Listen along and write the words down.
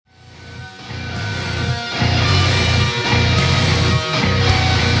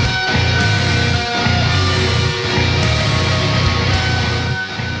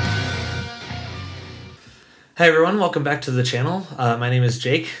Hi everyone, welcome back to the channel. My name is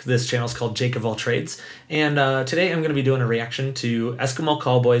Jake. This channel is called Jake of All Trades, and today I'm going to be doing a reaction to Eskimo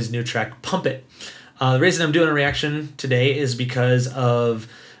Callboy's new track, Pump It. The reason I'm doing a reaction today is because of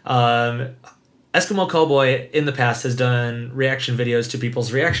Eskimo Callboy in the past has done reaction videos to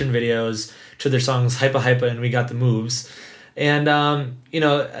people's reaction videos to their songs Hypa Hypa and We Got the Moves. And, you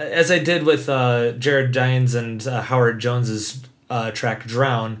know, as I did with Jared Dines and Howard Jones's track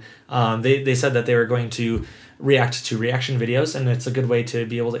Drown, they said that they were going to react to reaction videos, and it's a good way to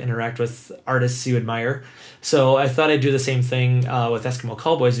be able to interact with artists you admire. So I thought I'd do the same thing with Eskimo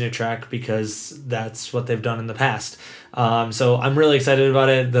Callboy's new track, because that's what they've done in the past. So I'm really excited about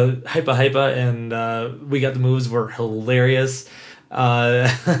it. The Hypa Hypa and We Got the Moves were hilarious. I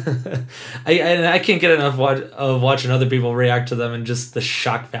can't get enough of watching other people react to them and just the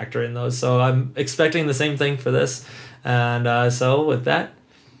shock factor in those. So I'm expecting the same thing for this. And so with that,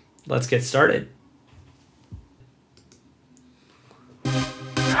 let's get started.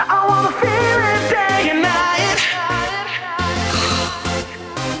 I wanna feel it day and night.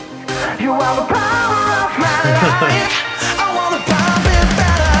 You are the power of my life. I wanna pump it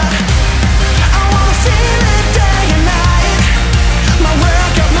better. I wanna feel it day and night. My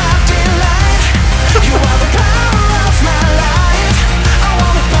work of my delight. You are the power of my life. I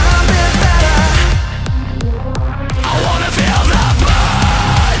wanna pump it better. I wanna feel the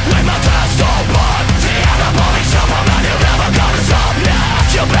blood when my thirst don't burn. The anabolic supplement, you're never gonna stop now.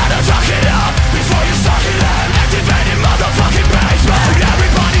 You better talk it up before you start it up. Activating motherfucking bass mode.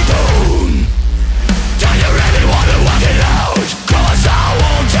 Everybody tune. Do you really wanna work it out? Cause I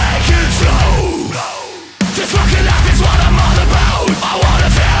won't take it slow. This fucking life is what I'm all about. I wanna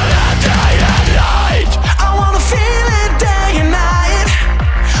feel it day and night. I wanna feel it day and night.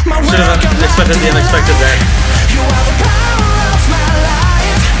 My Should have expected the unexpected there. You are the power of my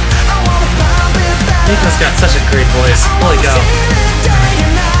life. I wanna pump it better. Nico's got such a great voice. Holy cow.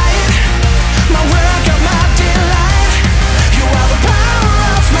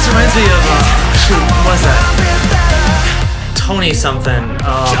 This reminds me of, shoot, what was that? Tony something.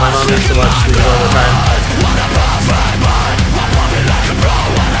 Oh, my mom used to watch these all the time.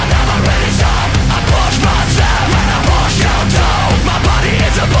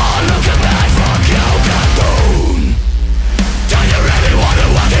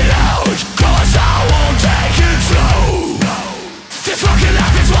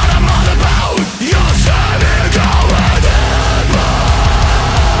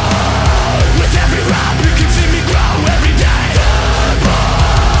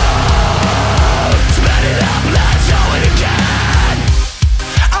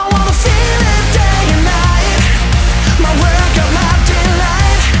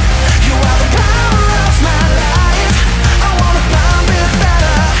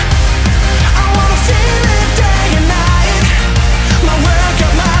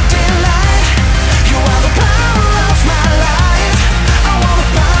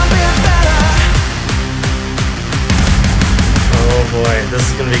 This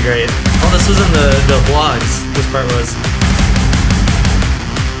is gonna be great. Oh, this was in the vlogs. This part was.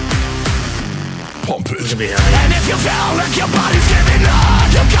 Pump it. This is gonna be heavy. And if you feel like your body's giving up,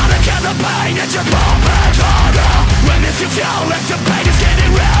 you gotta get the pain and you pump it harder. When if you feel like the pain is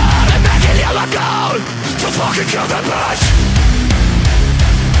getting real and making you let go, to fucking kill the bitch.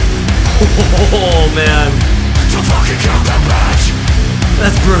 Oh man, To fucking kill the bitch.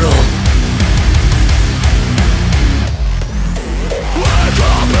 that's brutal.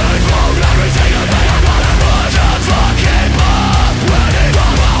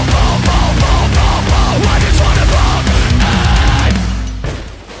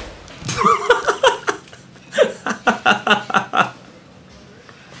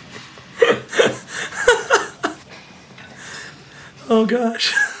 Oh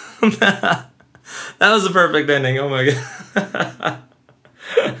gosh. That was a perfect ending. Oh my god.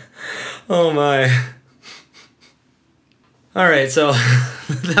 Oh my. All right, so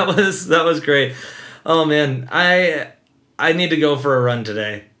that was great. Oh man, I need to go for a run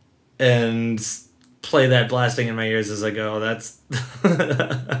today and play that blasting in my ears as I go. That's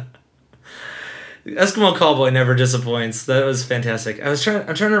Eskimo Callboy never disappoints. That was fantastic. I'm trying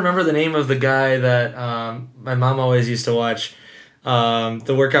to remember the name of the guy that my mom always used to watch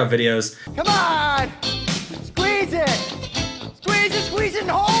the workout videos. Come on! Squeeze it! Squeeze it, and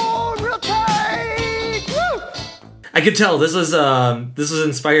hold real tight! Woo! I could tell this was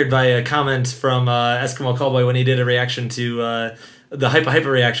inspired by a comment from Eskimo Callboy when he did a reaction to the Hypa Hypa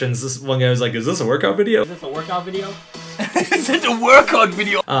reactions. This one guy was like, "Is this a workout video?" Is this a workout video? Is it a workout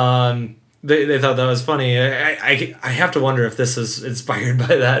video? They thought that was funny. I have to wonder if this is inspired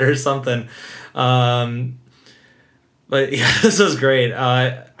by that or something. But yeah, this was great.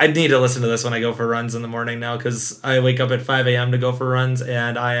 I need to listen to this when I go for runs in the morning now, because I wake up at 5 a.m. to go for runs,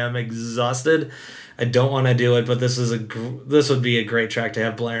 and I am exhausted. I don't want to do it, but this would be a great track to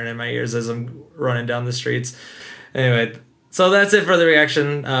have blaring in my ears as I'm running down the streets. Anyway, so that's it for the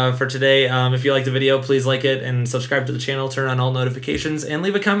reaction for today. If you like the video, please like it and subscribe to the channel, turn on all notifications, and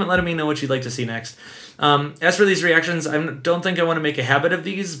leave a comment letting me know what you'd like to see next. As for these reactions, I don't think I want to make a habit of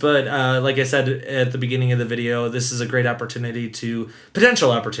these, but like I said at the beginning of the video, this is a great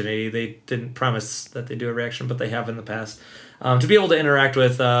potential opportunity. They didn't promise that they do a reaction, but they have in the past. To be able to interact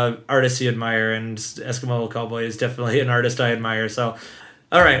with artists you admire, and Eskimo Callboy is definitely an artist I admire. So,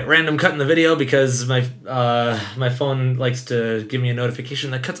 all right, random cut in the video because my phone likes to give me a notification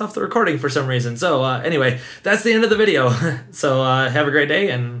that cuts off the recording for some reason. So anyway, that's the end of the video. So have a great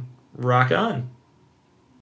day and rock on.